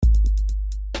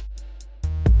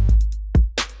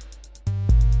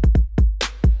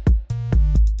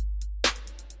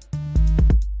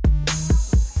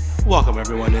Welcome,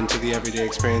 everyone, into the Everyday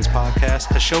Experience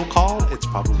Podcast, a show called It's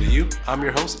Probably You. I'm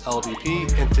your host,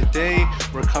 LVP, and today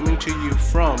we're coming to you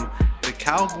from the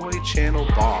Cowboy Channel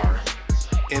Bar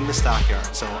in the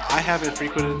Stockyard. So I haven't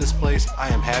frequented this place. I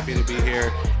am happy to be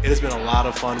here. It has been a lot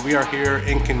of fun. We are here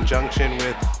in conjunction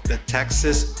with the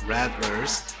Texas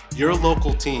Rattlers, your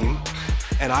local team,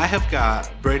 and I have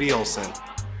got Brady Olson,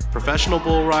 professional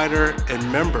bull rider and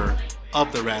member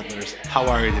of the Rattlers. How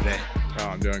are you today? Oh,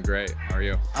 I'm doing great. How are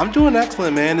you? I'm doing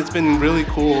excellent, man. It's been really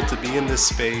cool to be in this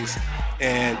space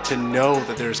and to know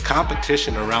that there's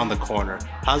competition around the corner.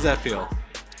 How's that feel?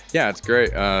 Yeah, it's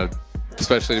great.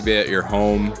 Especially to be at your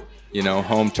home,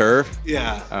 home turf.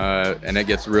 Yeah. And it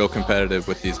gets real competitive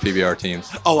with these PBR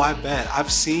teams. Oh, I bet.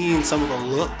 I've seen some of the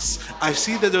looks. I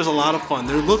see that there's a lot of fun.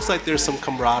 There looks like there's some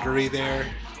camaraderie there,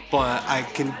 but I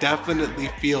can definitely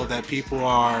feel that people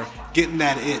are getting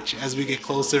that itch as we get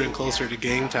closer and closer to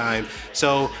game time.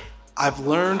 So I've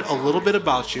learned a little bit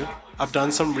about you. I've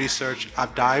done some research.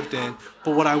 I've dived in.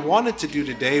 But what I wanted to do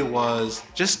today was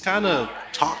just kind of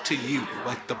talk to you,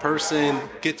 like the person,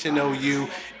 get to know you,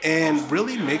 and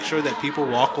really make sure that people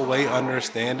walk away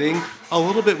understanding a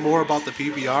little bit more about the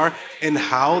PBR and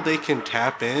how they can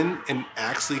tap in and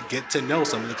actually get to know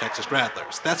some of the Texas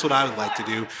Rattlers. That's what I would like to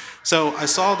do. So I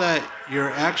saw that you're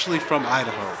actually from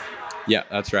Idaho. Yeah,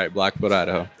 that's right. Blackfoot,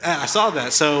 Idaho. I saw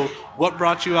that. So what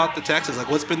brought you out to Texas?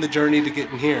 Like, what's been the journey to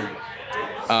getting here?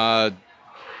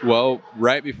 Well,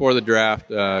 right before the draft,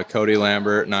 Cody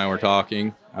Lambert and I were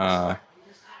talking, and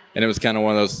it was kind of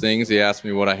one of those things. He asked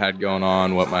me what I had going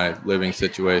on, what my living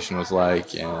situation was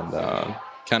like, and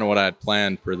kind of what I had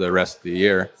planned for the rest of the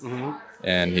year. Mm-hmm.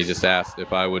 And he just asked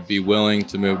if I would be willing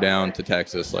to move down to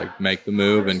Texas, like make the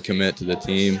move and commit to the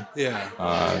team.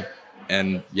 Yeah.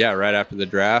 And yeah, right after the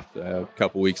draft, a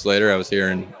couple weeks later, I was here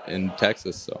in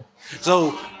Texas. So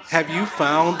have you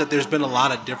found that there's been a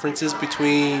lot of differences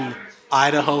between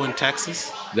Idaho and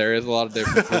Texas? There is a lot of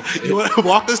differences. You want to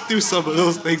walk us through some of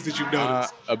those things that you've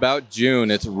noticed? About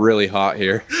June, it's really hot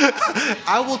here.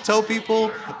 I will tell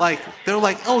people, they're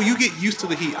like, oh, you get used to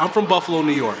the heat. I'm from Buffalo,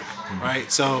 New York, right?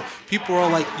 So people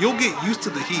are like, you'll get used to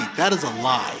the heat. That is a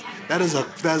lie. That is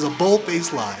a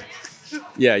bold-faced lie.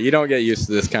 Yeah, you don't get used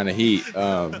to this kind of heat.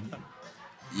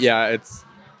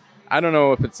 I don't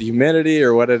know if it's the humidity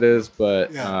or what it is,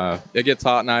 but it gets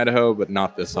hot in Idaho, but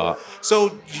not this hot. So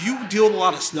do you deal with a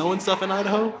lot of snow and stuff in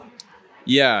Idaho?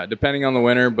 Yeah, depending on the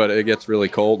winter, but it gets really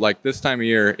cold. Like this time of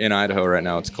year in Idaho right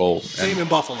now, it's cold. Same in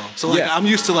Buffalo. So I'm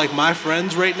used to my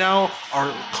friends right now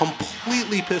are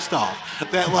completely pissed off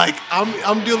that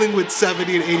I'm dealing with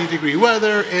 70 and 80 degree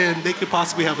weather and they could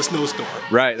possibly have a snowstorm.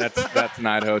 Right, that's in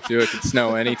Idaho too. It could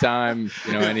snow anytime,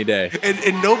 any day.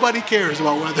 And nobody cares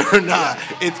about whether or not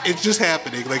it's just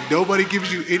happening. Like nobody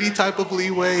gives you any type of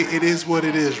leeway. It is what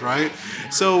it is, right?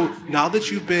 So now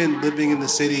that you've been living in the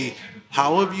city,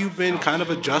 how have you been kind of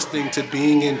adjusting to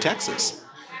being in Texas?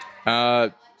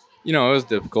 It was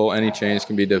difficult. Any change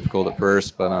can be difficult at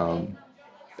first, but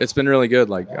it's been really good.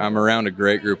 Like I'm around a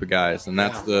great group of guys, and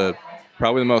that's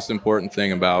probably the most important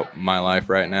thing about my life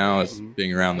right now is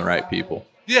being around the right people.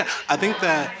 Yeah, I think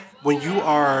that when you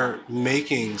are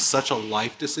making such a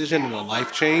life decision and a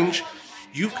life change,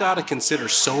 you've got to consider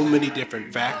so many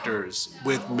different factors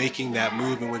with making that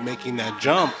move and with making that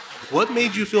jump. What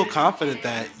made you feel confident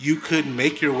that you could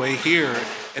make your way here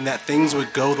and that things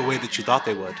would go the way that you thought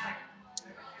they would?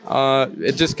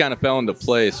 It just kind of fell into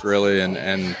place, really,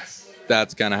 and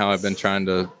that's kind of how I've been trying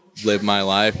to live my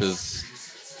life is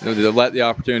to let the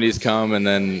opportunities come, and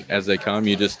then as they come,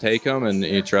 you just take them and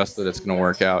you trust that it's going to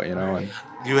work out, And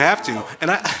you have to.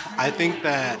 And I think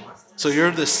that, so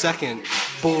you're the second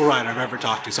bull rider I've ever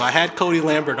talked to. So I had Cody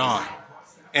Lambert on,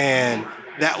 and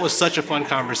that was such a fun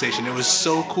conversation. It was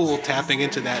so cool tapping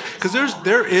into that because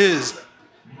there is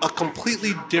a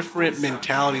completely different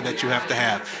mentality that you have to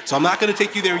have. So I'm not going to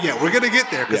take you there yet. We're going to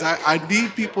get there because I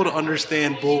need people to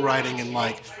understand bull riding and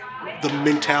the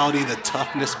mentality, the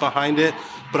toughness behind it.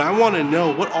 But I want to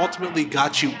know what ultimately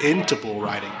got you into bull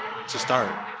riding to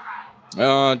start.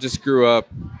 Just grew up,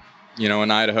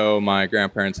 in Idaho. My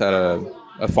grandparents had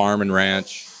a farm and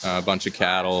ranch, a bunch of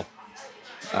cattle.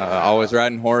 Always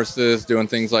riding horses, doing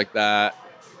things like that.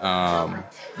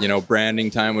 Branding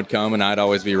time would come, and I'd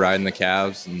always be riding the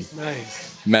calves and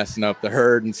messing up the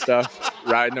herd and stuff,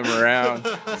 riding them around,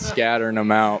 scattering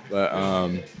them out. But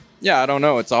I don't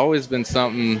know. It's always been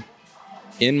something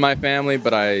in my family.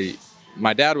 But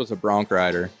my dad was a bronc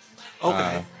rider.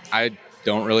 Okay. I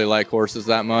don't really like horses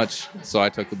that much, so I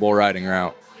took the bull riding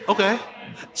route. Okay.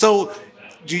 So,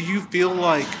 do you feel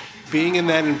like being in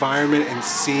that environment and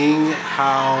seeing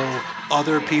how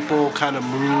other people kind of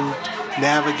moved,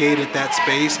 navigated that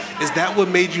space, Is that what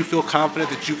made you feel confident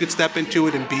that you could step into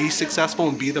it and be successful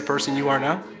and be the person you are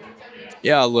now?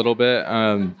 Yeah, a little bit.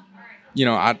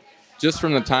 I just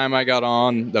from the time I got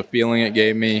on, the feeling it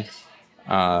gave me,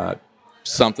 uh,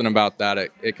 something about that,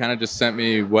 it kind of just sent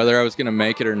me, whether I was going to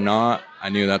make it or not, I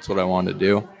knew that's what I wanted to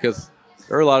do. Because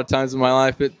there were a lot of times in my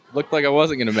life it looked like I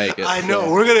wasn't going to make it. I know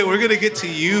So, we're gonna get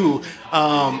to you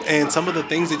and some of the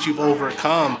things that you've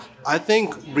overcome. I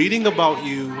think reading about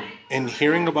you and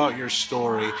hearing about your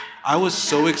story, I was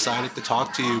so excited to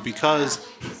talk to you because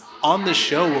on the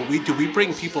show, what we do, we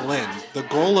bring people in. The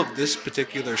goal of this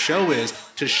particular show is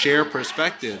to share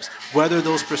perspectives, whether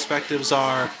those perspectives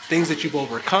are things that you've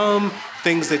overcome,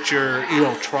 things that you're,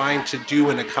 trying to do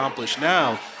and accomplish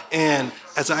now. And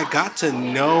as I got to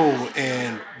know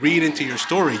and read into your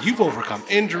story, you've overcome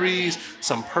injuries,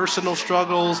 some personal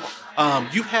struggles.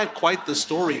 You've had quite the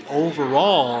story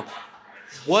overall.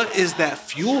 What is that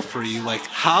fuel for you? Like,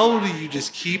 how do you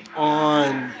just keep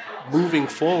on moving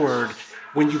forward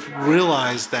when you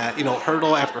realize that,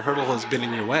 hurdle after hurdle has been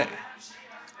in your way?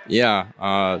 yeah,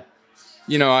 I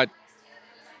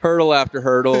hurdle after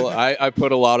hurdle. I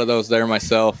put a lot of those there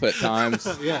myself at times.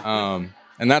 Yeah.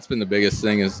 And that's been the biggest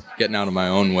thing is getting out of my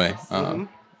own way. Don't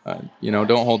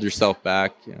hold yourself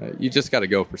back. You just got to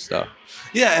go for stuff.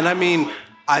 Yeah, and I mean,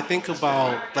 I think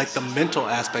about like the mental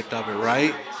aspect of it,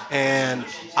 right? And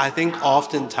I think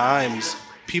oftentimes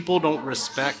people don't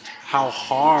respect how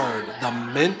hard the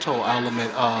mental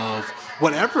element of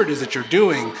whatever it is that you're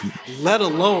doing, let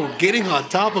alone getting on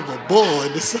top of a bull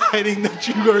and deciding that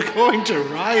you are going to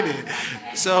ride it.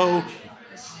 So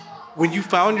when you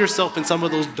found yourself in some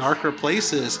of those darker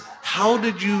places, how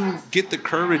did you get the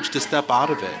courage to step out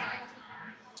of it?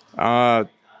 I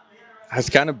was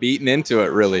kind of beaten into it,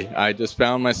 really. I just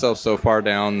found myself so far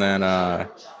down that I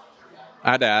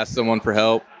had to ask someone for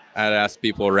help. I had to ask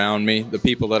people around me, the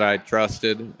people that I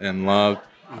trusted and loved.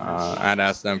 I had to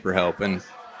ask them for help, and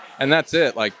that's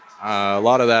it. Like a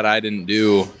lot of that I didn't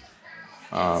do.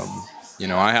 I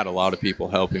had a lot of people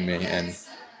helping me, and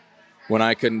when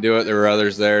I couldn't do it, there were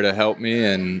others there to help me,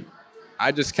 and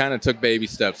I just kind of took baby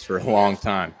steps for a long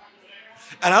time.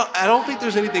 And I don't think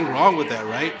there's anything wrong with that,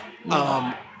 right?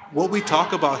 What we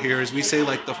talk about here is we say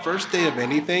like the first day of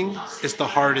anything is the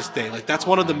hardest day. Like that's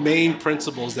one of the main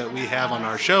principles that we have on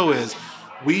our show is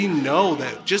we know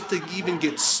that just to even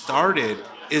get started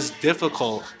is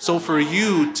difficult. So for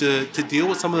you to deal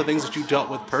with some of the things that you dealt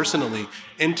with personally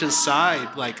and to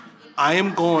decide like I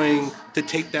am going to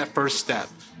take that first step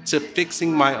to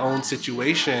fixing my own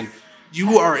situation,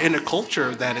 you are in a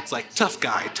culture that it's like tough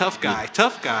guy, tough guy,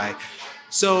 tough guy.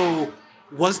 So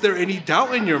was there any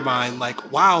doubt in your mind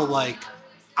like, wow, like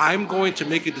I'm going to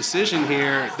make a decision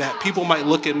here that people might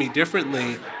look at me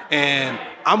differently, and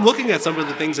I'm looking at some of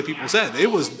the things that people said.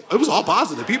 It was all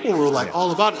positive. People were like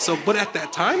all about it. So but at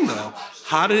that time though,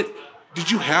 how did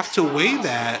you have to weigh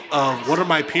that of what are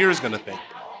my peers going to think?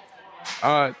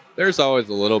 There's always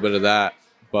a little bit of that,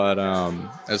 but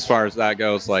as far as that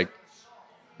goes, like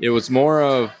it was more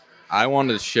of I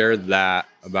wanted to share that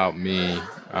about me,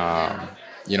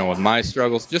 with my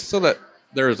struggles, just so that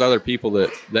there was other people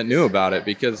that knew about it.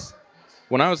 Because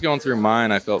when I was going through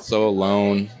mine, I felt so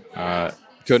alone,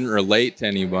 couldn't relate to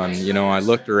anyone. I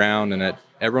looked around and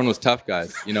everyone was tough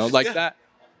guys, like Yeah.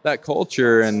 that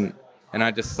culture, and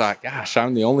I just thought, gosh,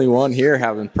 I'm the only one here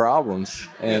having problems,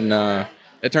 and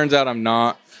it turns out I'm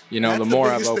not. That's the more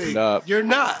I've biggest opened thing. up. You're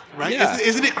not, right? Yeah.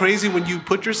 Isn't it crazy when you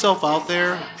put yourself out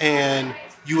there and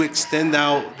you extend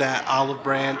out that olive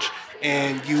branch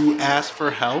and you ask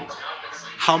for help?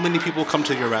 How many people come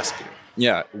to your rescue?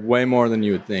 Yeah, way more than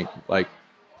you would think. Like,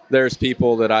 there's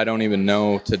people that I don't even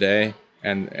know today,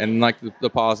 and like the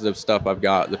positive stuff I've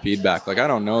got, the feedback. Like, I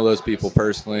don't know those people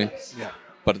personally, Yeah.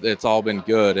 but it's all been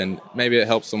good, and maybe it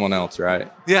helps someone else,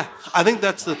 right? Yeah, I think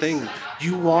that's the thing.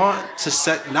 You want to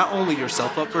set not only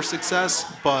yourself up for success,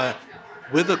 but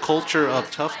with a culture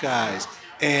of tough guys,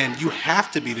 and you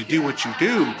have to be to do what you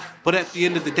do. But at the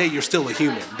end of the day, you're still a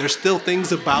human. There's still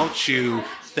things about you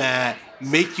that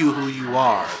make you who you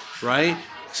are, right?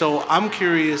 So I'm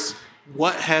curious,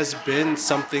 what has been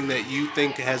something that you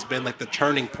think has been like the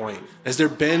turning point? Has there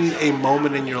been a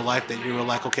moment in your life that you were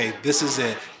like, okay, this is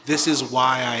it. This is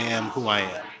why I am who I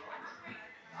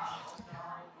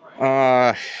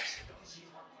am?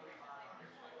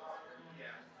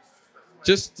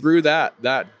 Just through that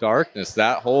darkness,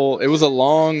 it was a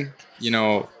long,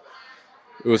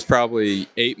 it was probably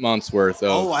 8 months worth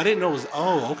Oh, of I didn't know it was.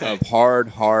 Oh, okay.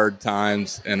 hard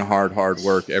times and hard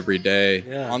work every day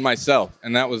Yeah. on myself.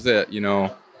 And that was it, I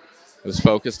was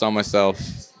focused on myself.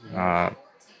 And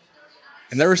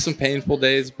there were some painful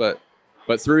days, but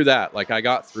through that, like I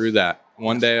got through that.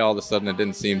 One day, all of a sudden, it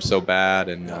didn't seem so bad,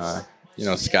 and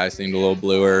sky seemed a little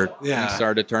bluer. Yeah. We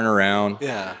started to turn around.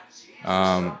 Yeah.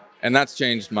 And that's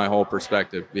changed my whole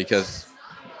perspective because,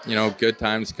 good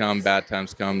times come, bad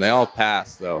times come. They all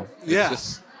pass, though.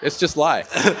 It's just life.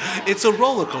 It's a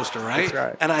roller coaster, right? That's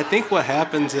right. And I think what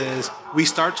happens is we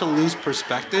start to lose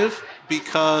perspective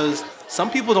because some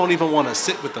people don't even want to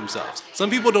sit with themselves. Some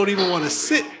people don't even want to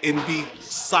sit and be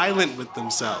silent with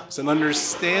themselves and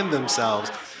understand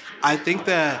themselves. I think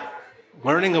that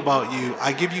learning about you,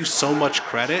 I give you so much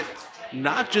credit,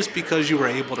 not just because you were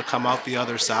able to come out the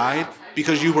other side,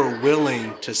 because you were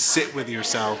willing to sit with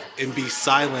yourself and be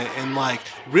silent and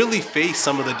really face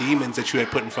some of the demons that you had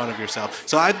put in front of yourself.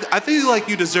 So I feel like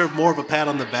you deserve more of a pat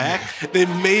on the back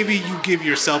than maybe you give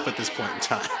yourself at this point in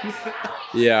time.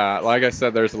 Yeah, like I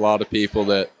said, there's a lot of people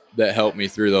that helped me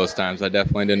through those times. I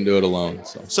definitely didn't do it alone.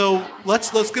 So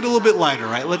let's get a little bit lighter,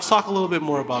 right? Let's talk a little bit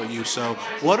more about you. So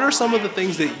what are some of the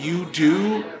things that you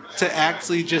do to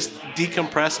actually just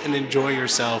decompress and enjoy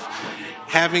yourself,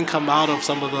 having come out of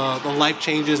some of the life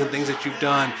changes and things that you've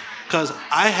done? Because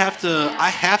I have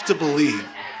to believe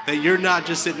that you're not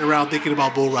just sitting around thinking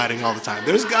about bull riding all the time.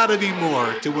 There's got to be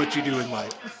more to what you do in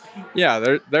life.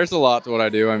 Yeah, there's a lot to what I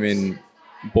do. I mean,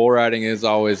 bull riding is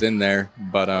always in there,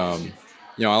 but I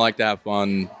like to have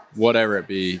fun, whatever it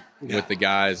be, with the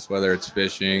guys, whether it's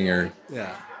fishing or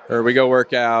we go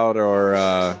work out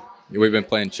or we've been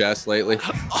playing chess lately.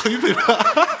 Oh,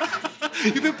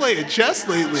 you've been playing chess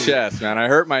lately. Chess, man. I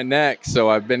hurt my neck, so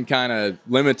I've been kind of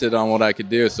limited on what I could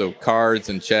do. So cards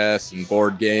and chess and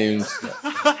board games.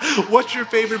 What's your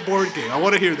favorite board game? I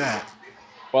want to hear that.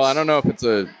 Well, I don't know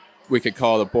if we could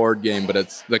call it a board game, but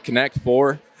it's the Connect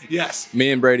 4. Yes. Me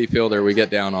and Brady Fielder, we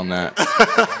get down on that.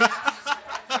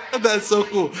 That's so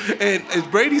cool. And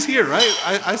Brady's here, right?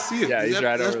 I see it. Yeah, he's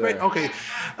right over there. Okay.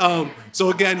 So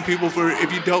again, people,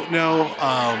 if you don't know,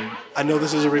 I know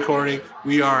this is a recording.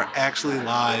 We are actually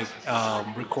live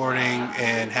recording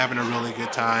and having a really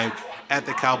good time at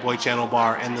the Cowboy Channel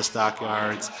Bar in the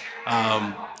Stockyards.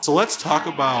 So let's talk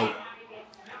about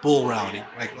bull routing.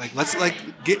 Let's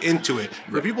get into it.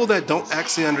 For people that don't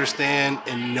actually understand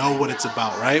and know what it's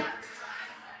about, right?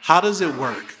 How does it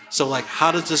work? So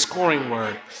how does the scoring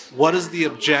work? What is the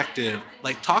objective?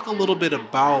 Talk a little bit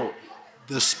about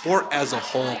the sport as a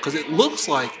whole, because it looks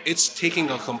like it's taking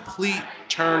a complete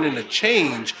turn and a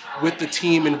change with the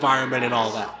team environment and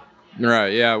all that.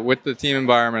 Right, yeah. With the team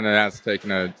environment, it has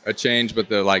taken a change, but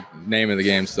the name of the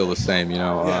game's still the same.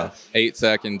 8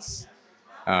 seconds,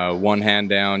 one hand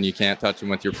down. You can't touch them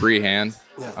with your free hand.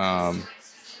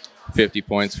 50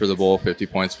 points for the bull, 50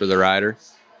 points for the rider,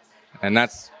 and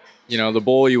that's. The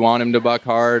bull, you want him to buck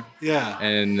hard. Yeah.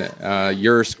 And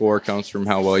your score comes from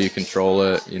how well you control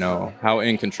it, how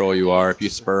in control you are, if you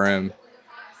spur him,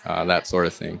 that sort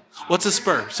of thing. What's a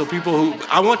spur? So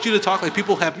I want you to talk like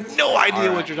people have no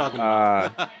idea what you're talking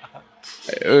about.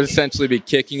 It would essentially be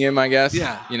kicking him, I guess.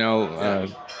 Yeah.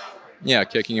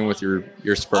 Kicking him with your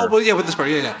spur. Oh, well, yeah, with the spur.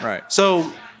 Yeah. Right.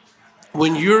 So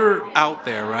when you're out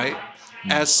there, right,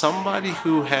 as somebody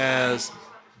who has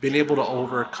been able to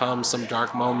overcome some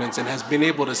dark moments and has been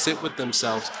able to sit with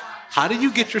themselves, how do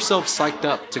you get yourself psyched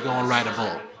up to go and ride a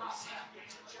bull?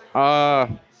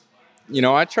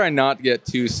 I try not to get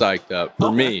too psyched up.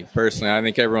 For me, personally, I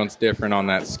think everyone's different on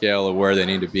that scale of where they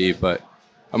need to be, but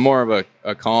I'm more of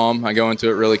a calm. I go into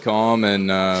it really calm,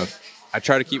 and I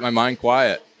try to keep my mind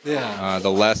quiet. Yeah. The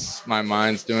less my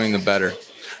mind's doing, the better.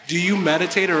 Do you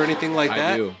meditate or anything like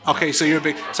that? I do. Okay,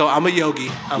 so I'm a yogi.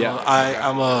 I'm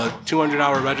a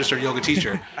 200-hour registered yoga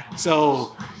teacher.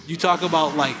 So you talk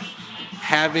about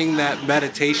having that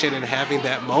meditation and having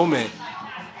that moment.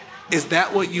 Is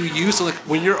that what you use? So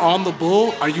when you're on the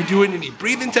bull, are you doing any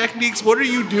breathing techniques? What are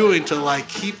you doing to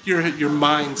keep your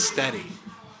mind steady?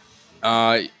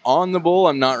 On the bull,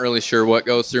 I'm not really sure what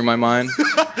goes through my mind.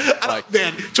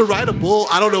 Man, to ride a bull,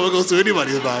 I don't know what goes through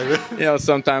anybody's mind.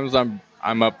 Sometimes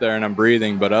I'm up there and I'm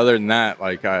breathing, but other than that,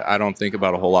 I don't think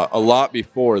about a whole lot. A lot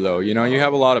before, though. You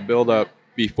have a lot of build-up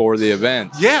before the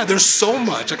event. Yeah, there's so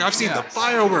much. I've seen the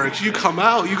fireworks. You come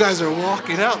out, you guys are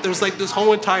walking out. There's this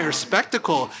whole entire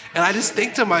spectacle. And I just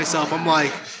think to myself, I'm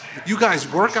like, you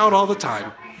guys work out all the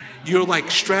time. You're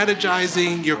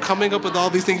strategizing. You're coming up with all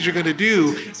these things you're going to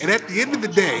do. And at the end of the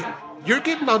day, you're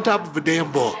getting on top of a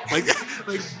damn bull.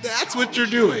 That's what you're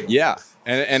doing. Yeah.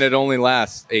 And it only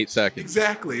lasts 8 seconds.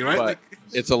 Exactly, right? But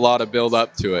it's a lot of build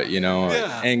up to it,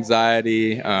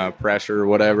 anxiety, pressure,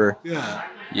 whatever. Yeah.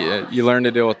 You learn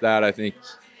to deal with that. I think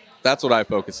that's what I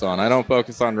focus on. I don't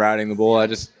focus on riding the bull. I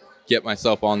just get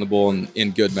myself on the bull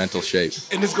in good mental shape.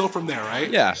 And just go from there, right?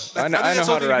 Yeah, I know how to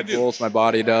something you ride can do. bulls. My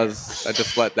body does. I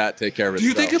just let that take care of Do itself.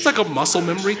 you think it's like a muscle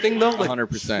memory thing though? Like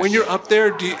 100%. when you're up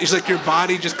there, it's like your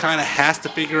body just kind of has to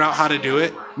figure out how to do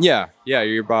it? Yeah,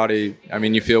 your body. I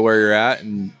mean, you feel where you're at,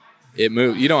 and it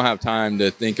moves. You don't have time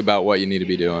to think about what you need to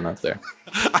be doing up there.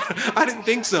 I didn't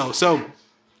think so. So,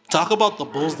 talk about the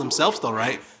bulls themselves, though,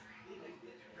 right?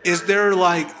 Is there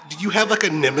do you have like a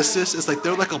nemesis? Is like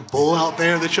there like a bull out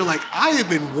there that you're like, I have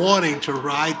been wanting to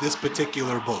ride this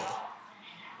particular bull?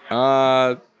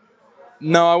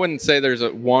 No, I wouldn't say there's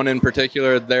one in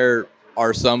particular. There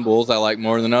are some bulls I like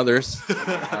more than others.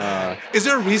 Is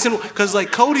there a reason? Because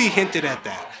like Cody hinted at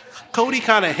that. Cody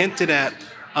kind of hinted at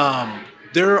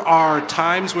there are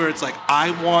times where it's like,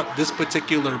 I want this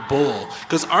particular bull.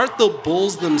 Because aren't the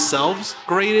bulls themselves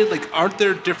graded? Like, aren't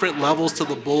there different levels to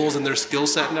the bulls and their skill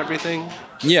set and everything?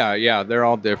 Yeah, they're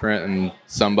all different, and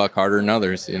some buck harder than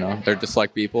others. They're just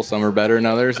like people. Some are better than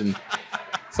others, and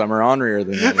some are ornerier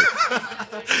than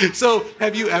others. So,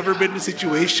 have you ever been in a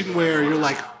situation where you're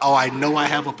like, oh, I know I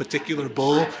have a particular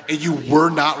bull, and you were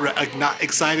not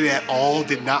excited at all,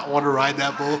 did not want to ride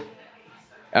that bull?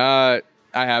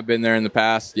 I have been there in the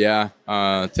past, yeah.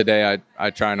 Today, I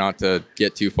try not to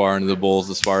get too far into the bulls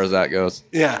as far as that goes.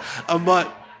 Yeah, but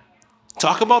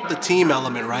talk about the team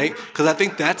element, right? Because I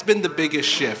think that's been the biggest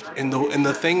shift, and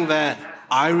the thing that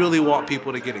I really want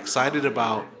people to get excited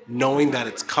about, knowing that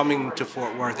it's coming to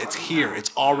Fort Worth, it's here,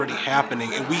 it's already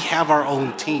happening, and we have our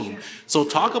own team. So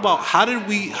talk about how did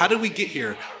we get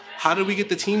here? How did we get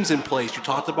the teams in place? You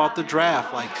talked about the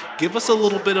draft. Like, give us a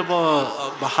little bit of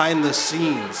a behind the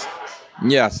scenes.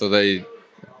 Yeah, so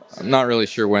I'm not really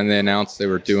sure when they announced they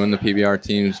were doing the PBR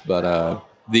teams, but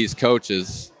these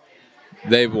coaches,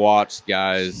 they've watched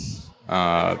guys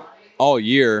all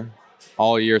year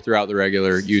throughout the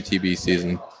regular UTB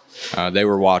season. They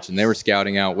were watching, they were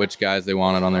scouting out which guys they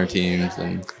wanted on their teams,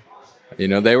 and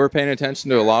they were paying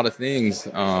attention to a lot of things.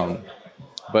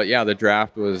 But yeah, the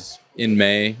draft was in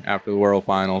May after the World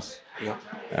Finals.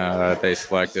 Yeah. They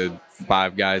selected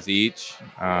 5 guys each.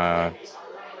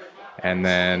 And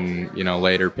then,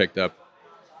 later picked up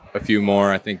a few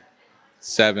more. I think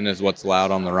 7 is what's allowed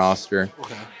on the roster.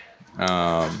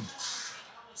 Okay.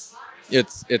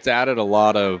 It's added a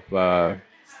lot of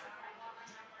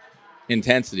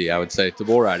intensity, I would say, to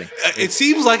bull riding. It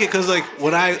seems like it because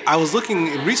when I was looking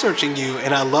and researching you,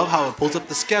 and I love how it pulls up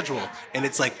the schedule, and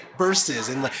it's like verses,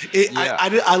 and Yeah.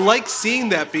 I like seeing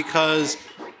that because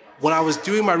when I was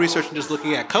doing my research and just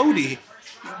looking at Cody,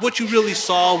 what you really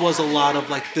saw was a lot of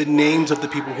the names of the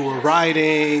people who were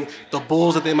riding, the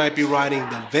bulls that they might be riding,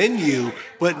 the venue.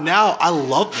 But now I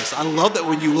love this. I love that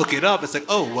when you look it up, it's like,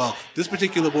 oh, well, this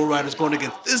particular bull rider is going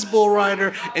against this bull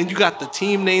rider, and you got the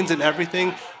team names and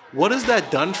everything. What has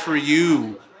that done for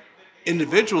you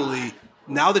individually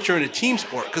now that you're in a team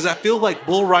sport? Because I feel like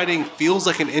bull riding feels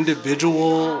like an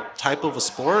individual type of a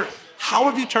sport. How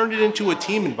have you turned it into a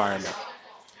team environment?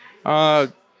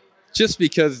 Just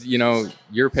because,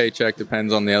 your paycheck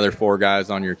depends on the other 4 guys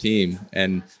on your team,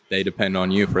 and they depend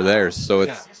on you for theirs. So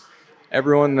it's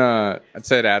everyone, I'd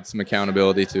say it adds some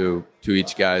accountability to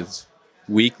each guy's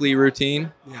weekly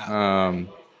routine. Yeah.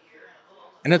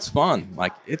 And it's fun.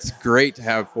 It's great to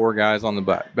have 4 guys on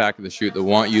the back of the chute that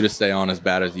want you to stay on as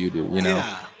bad as you do,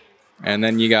 Yeah. And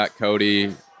then you got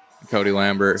Cody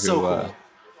Lambert, who, So cool.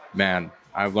 Man,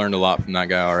 I've learned a lot from that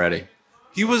guy already.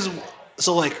 He was...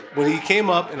 So, when he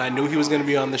came up and I knew he was going to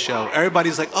be on the show,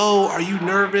 everybody's like, oh, are you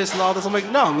nervous and all this? I'm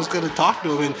like, no, I'm just going to talk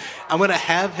to him, and I'm going to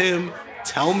have him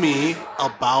tell me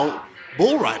about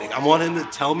bull riding. I want him to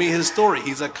tell me his story.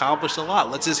 He's accomplished a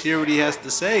lot. Let's just hear what he has to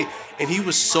say. And he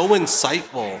was so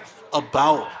insightful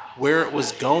about where it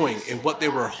was going and what they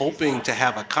were hoping to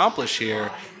have accomplished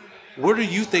here. What are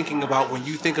you thinking about when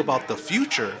you think about the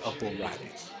future of bull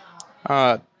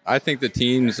riding? I think the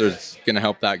teams are going to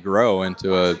help that grow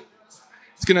into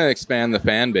it's going to expand the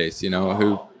fan base,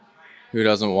 who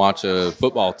doesn't watch a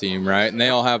football team, right? And they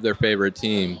all have their favorite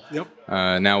team. Yep.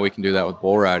 Now we can do that with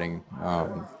bull riding.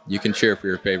 You can cheer for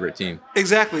your favorite team.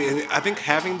 Exactly. And I think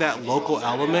having that local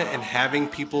element and having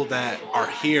people that are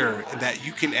here and that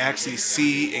you can actually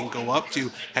see and go up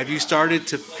to, have you started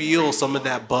to feel some of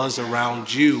that buzz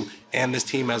around you and this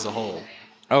team as a whole?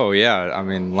 Oh, yeah. I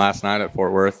mean, last night at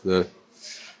Fort Worth,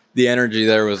 the energy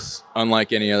there was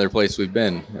unlike any other place we've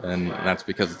been, and that's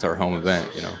because it's our home event,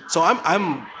 So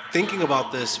I'm thinking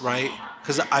about this, right?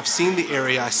 Because I've seen the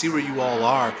area, I see where you all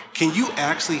are. Can you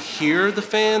actually hear the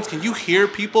fans? Can you hear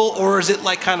people, or is it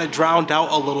kind of drowned out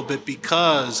a little bit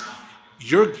because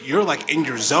you're in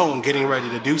your zone, getting ready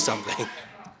to do something?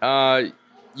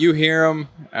 you hear them,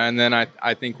 and then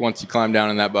I think once you climb down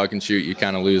in that buck and shoot, you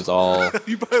kind of lose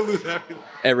You probably lose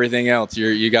everything else.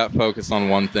 You got focus on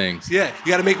one thing. Yeah,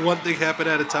 you got to make one thing happen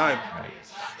at a time.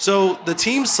 So the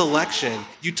team selection,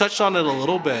 you touched on it a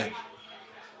little bit.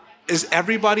 Is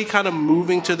everybody kind of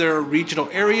moving to their regional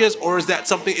areas, or is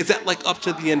that like up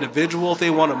to the individual if they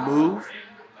want to move?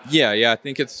 Yeah. I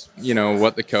think it's,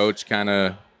 what the coach kind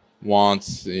of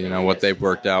wants, what they've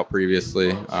worked out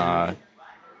previously.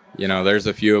 There's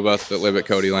a few of us that live at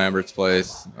Cody Lambert's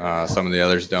place. Some of the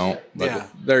others don't, but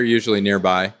they're usually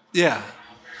nearby. Yeah.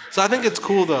 So I think it's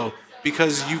cool, though,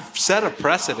 because you've set a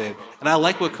precedent, and I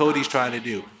like what Cody's trying to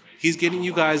do. He's getting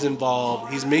you guys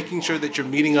involved. He's making sure that you're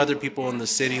meeting other people in the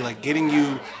city, like getting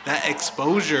you that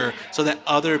exposure so that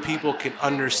other people can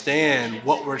understand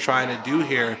what we're trying to do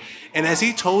here. And has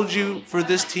he told you for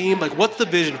this team, like, what's the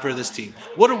vision for this team?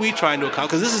 What are we trying to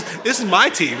accomplish? Because this is my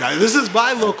team, guys. This is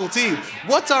my local team.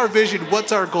 What's our vision?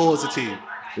 What's our goal as a team?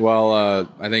 Well,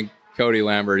 I think Cody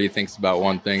Lambert, he thinks about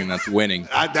one thing, and that's winning.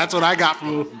 That's what I got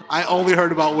from him. I only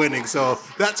heard about winning, so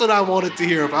that's what I wanted to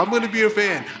hear. If I'm going to be a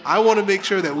fan, I want to make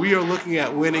sure that we are looking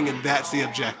at winning, and that's the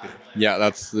objective. Yeah,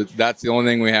 that's the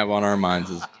only thing we have on our minds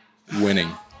is winning.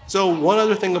 So one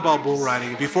other thing about bull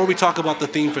riding, before we talk about the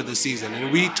theme for the season,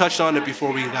 and we touched on it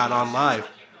before we got on live,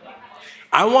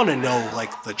 I want to know,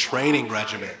 like, the training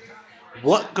regimen.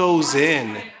 What goes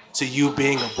in to you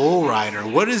being a bull rider?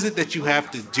 What is it that you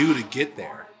have to do to get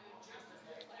there?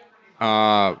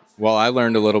 Well, I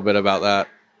learned a little bit about that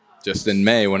just in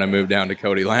May when I moved down to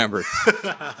Cody Lambert.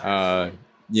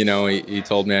 He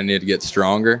told me I needed to get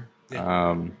stronger.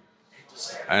 Yeah.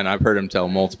 And I've heard him tell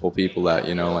multiple people that,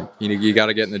 you got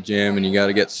to get in the gym and you got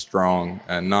to get strong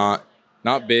and not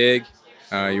big.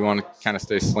 You want to kind of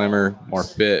stay slimmer, more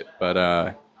fit,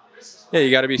 but, you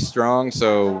got to be strong.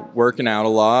 So working out a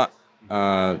lot,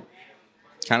 kind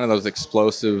of those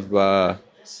explosive,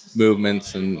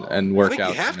 movements and workouts. I think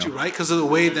you have to, right? Because of the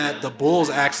way that the bull's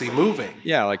actually moving.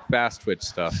 Yeah, like fast twitch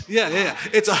stuff. Yeah.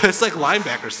 It's like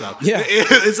linebacker stuff. Yeah.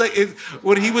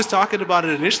 When he was talking about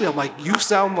it initially, I'm like, you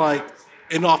sound like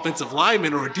an offensive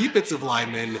lineman or a defensive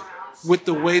lineman with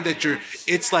the way that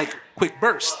it's like quick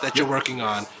bursts that you're working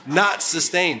on, not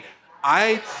sustained.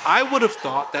 I would have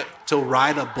thought that to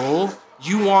ride a bull,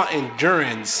 you want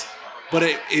endurance, but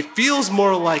it feels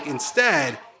more like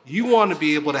instead you want to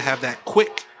be able to have that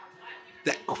quick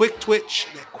twitch,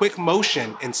 that quick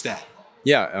motion instead.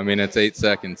 Yeah, I mean, it's 8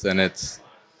 seconds, and it's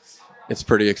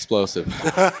pretty explosive.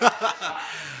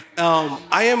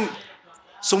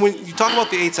 So when you talk about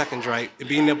the 8 seconds, right, and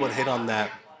being able to hit on that,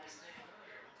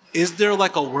 is there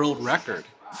like a world record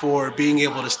for being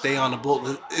able to stay on a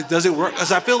bull? Does it work?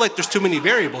 Because I feel like there's too many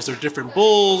variables. There's different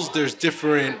bulls, there's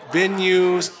different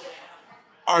venues.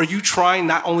 Are you trying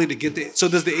not only to get so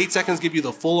does the 8 seconds give you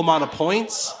the full amount of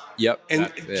points? Yep.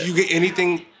 And do you get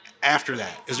anything after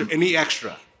that? Is there any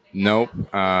extra? Nope.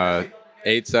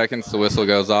 8 seconds, the whistle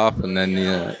goes off, and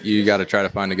then you got to try to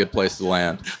find a good place to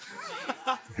land.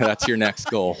 That's your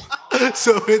next goal.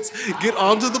 So it's get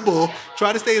onto the bull,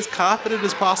 try to stay as confident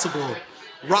as possible,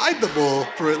 ride the bull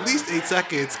for at least 8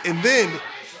 seconds, and then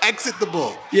exit the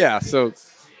bull. Yeah, so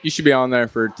you should be on there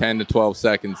for 10 to 12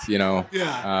 seconds,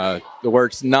 Yeah. The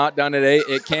work's not done at 8.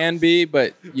 It can be,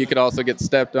 but you could also get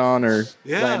stepped on or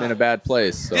land in a bad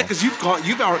place. So. Yeah, because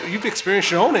you've experienced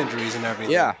your own injuries and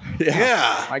everything.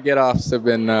 Yeah. My get-offs have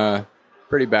been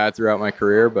pretty bad throughout my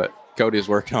career, but Cody's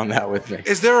working on that with me.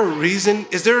 Is there a reason?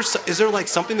 Is there like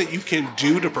something that you can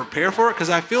do to prepare for it? Because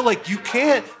I feel like you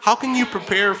can't. How can you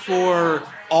prepare for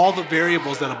all the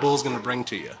variables that a bull's going to bring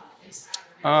to you?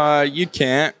 You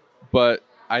can't, but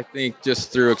I think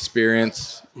just through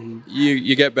experience,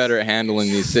 you get better at handling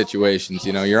these situations.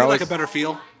 You're always like a better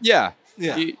feel. Yeah.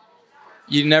 Yeah.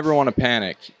 You never want to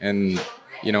panic, and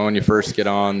when you first get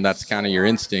on, that's kind of your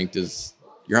instinct is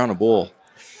you're on a bull.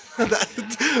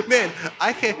 Man,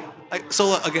 I can't.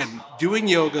 So again, doing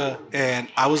yoga, and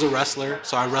I was a wrestler,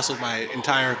 so I wrestled my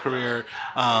entire career.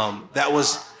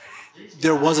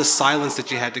 There was a silence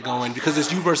that you had to go in because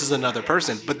it's you versus another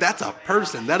person. But that's a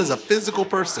person. That is a physical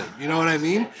person. You know what I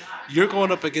mean? You're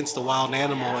going up against a wild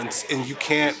animal, and you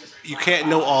can't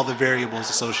know all the variables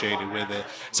associated with it.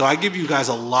 So I give you guys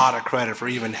a lot of credit for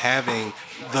even having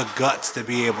the guts to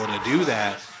be able to do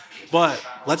that. But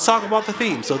let's talk about the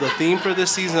theme. So the theme for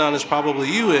this season on Is Probably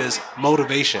You is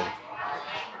motivation.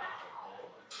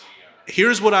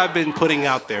 Here's what I've been putting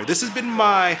out there. This has been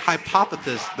my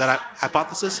hypothesis.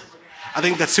 I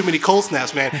think that's too many cold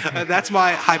snaps, man. That's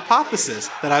my hypothesis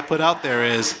that I put out there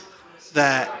is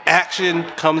that action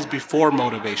comes before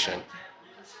motivation.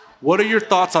 What are your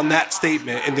thoughts on that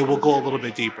statement? And then we'll go a little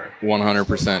bit deeper.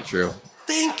 100% true.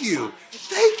 Thank you.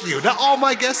 Thank you. Not all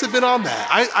my guests have been on that.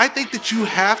 I think that you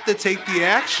have to take the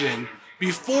action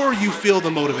before you feel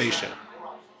the motivation.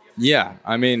 Yeah,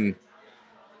 I mean,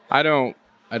 I don't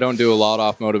do a lot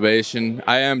off motivation.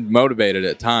 I am motivated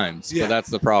at times, Yeah. but that's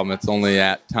the problem. It's only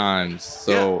at times.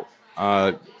 So,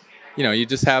 you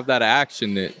just have that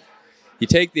action that you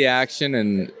take the action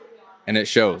and it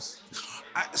shows.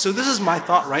 So this is my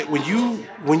thought, right?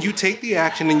 When you take the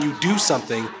action and you do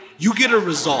something, you get a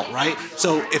result, right?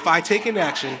 So if I take an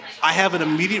action, I have an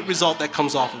immediate result that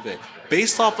comes off of it.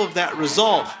 Based off of that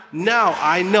result, now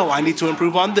I know I need to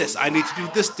improve on this. I need to do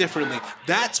this differently.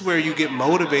 That's where you get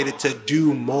motivated to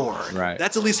do more. Right.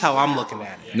 That's at least how I'm looking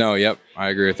at it. No, yep, I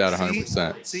agree with that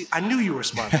 100%. See, I knew you were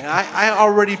smart, man. I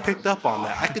already picked up on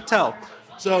that. I could tell.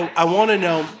 So I want to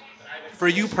know, for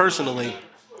you personally,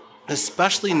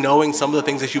 especially knowing some of the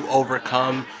things that you've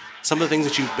overcome, some of the things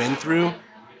that you've been through,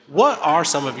 what are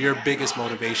some of your biggest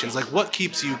motivations? Like, what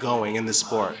keeps you going in this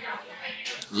sport?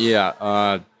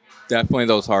 Yeah, definitely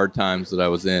those hard times that I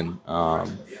was in. I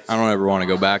don't ever want to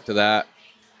go back to that.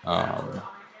 I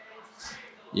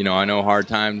know hard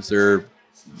times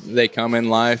they come in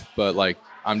life, but like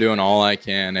I'm doing all I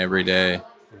can every day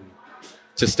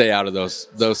to stay out of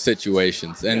those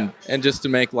situations and just to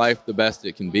make life the best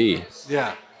it can be.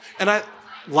 Yeah. And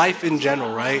life in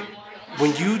general, right?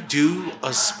 When you do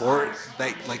a sport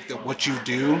what you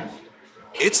do,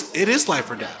 it is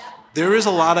life or death. There is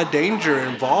a lot of danger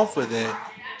involved with it.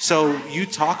 So you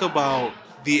talk about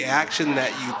the action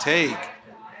that you take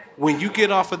when you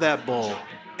get off of that bull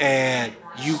and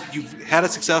you've had a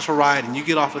successful ride and you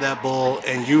get off of that bull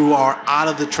and you are out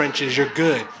of the trenches, you're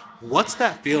good. What's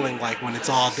that feeling like when it's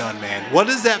all done, man? What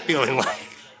is that feeling like?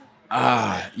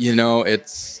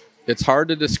 It's hard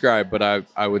to describe, but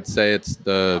I would say it's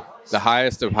the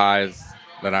highest of highs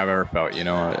that I've ever felt.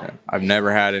 I've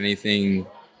never had anything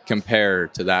compare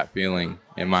to that feeling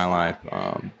in my life.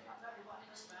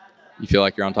 You feel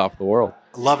like you're on top of the world.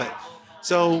 Love it.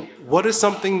 So what is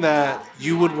something that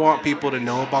you would want people to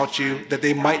know about you that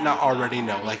they might not already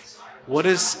know? Like, what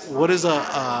is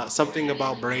something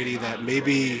about Brady that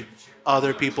maybe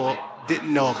other people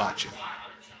didn't know about you?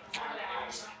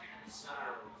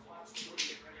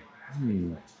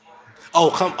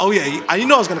 Oh yeah, you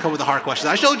know I was gonna come with the hard questions.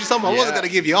 I showed you something. I wasn't gonna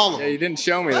give you all of them. Yeah, you didn't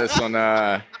show me this one.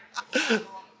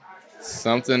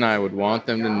 Something I would want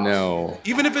them to know.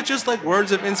 Even if it's just like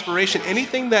words of inspiration,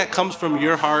 anything that comes from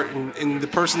your heart and the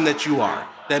person that you are,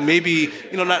 that maybe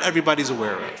not everybody's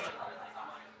aware of.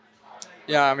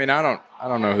 Yeah, I mean, I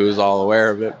don't know who's all aware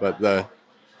of it, but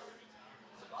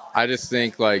I just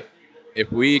think like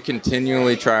if we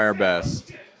continually try our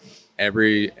best,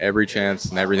 every chance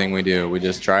and everything we do, we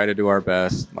just try to do our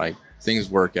best, like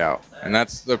things work out. And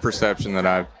that's the perception that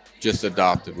I've just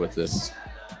adopted with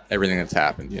everything that's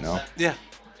happened, Yeah.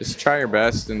 Just try your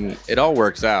best and it all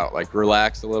works out. Like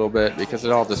relax a little bit because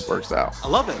it all just works out. I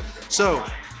love it. So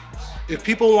if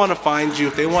people want to find you,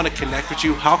 if they want to connect with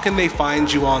you, how can they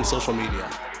find you on social media?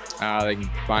 They can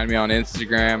find me on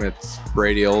Instagram. It's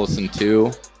Brady Olesen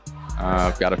 2.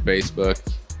 I've got a Facebook.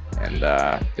 And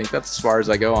I think that's as far as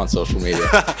I go on social media.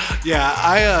 Yeah,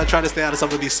 I try to stay out of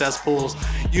some of these cesspools.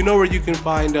 You know where you can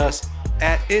find us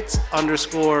at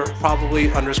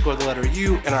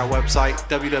its_probably_u and our website,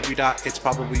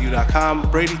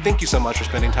 www.itsprobablyu.com. Brady, thank you so much for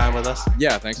spending time with us.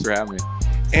 Yeah, thanks for having me.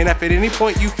 And if at any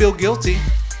point you feel guilty,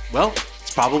 well,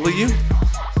 it's probably you.